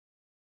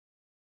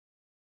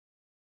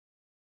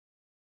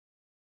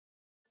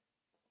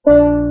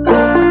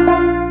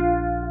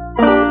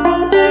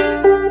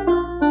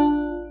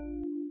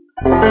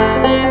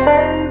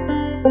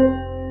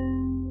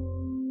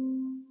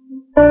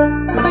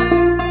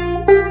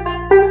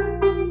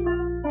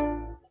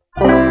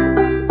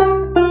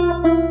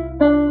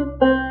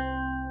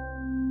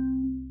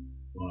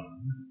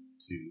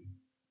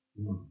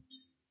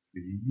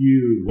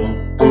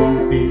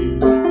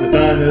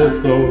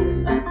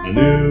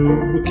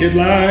kid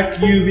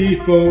like you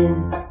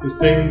before. His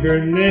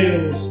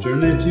fingernails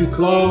turned into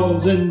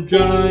claws and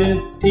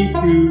giant teeth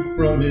grew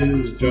from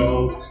his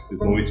jaws. His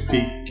voice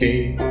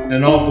became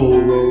an awful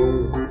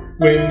roar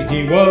when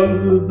he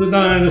was a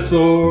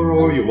dinosaur.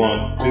 Or you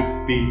want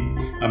to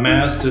be a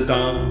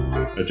mastodon,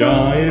 a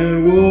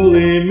giant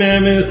woolly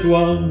mammoth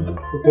one.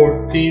 For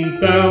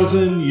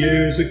 14,000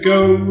 years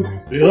ago,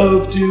 they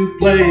loved to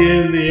play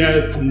in the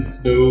ice and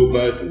snow.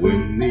 But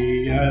when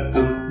the ice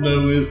and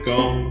snow is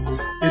gone,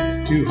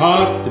 it's too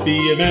hot to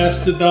be a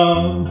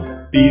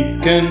mastodon.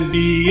 Beasts can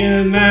be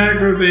an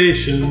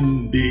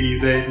aggravation, be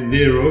they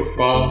near or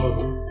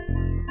far.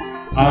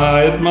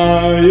 I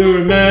admire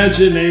your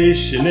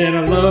imagination and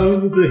I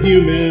love the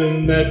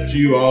human that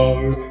you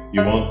are.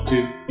 You want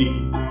to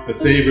be a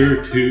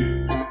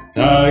saber-tooth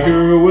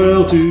tiger,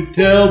 well, to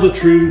tell the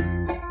truth,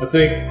 I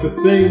think the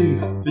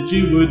things that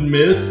you would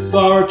miss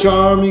are a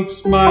charming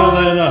smile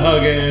and a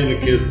hug and a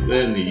kiss.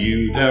 Then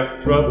you'd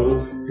have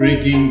trouble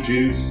drinking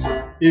juice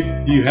if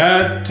you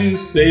had to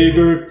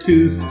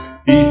saber-tooth.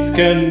 Beasts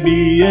can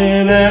be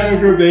an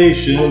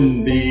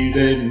aggravation, be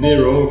they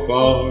near or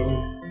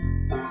far.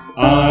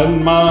 I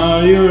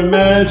admire your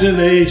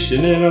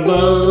imagination and I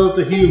love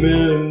the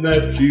human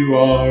that you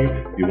are.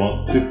 You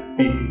want to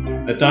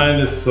be a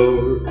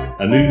dinosaur.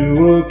 I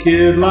knew a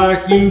kid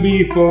like you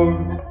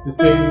before. His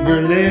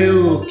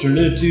fingernails turned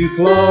into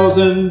claws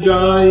and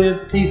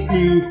giant teeth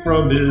grew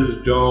from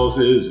his jaws.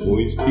 His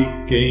voice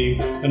became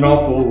an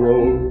awful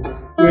roar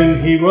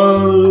when he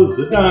was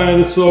a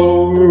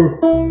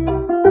dinosaur.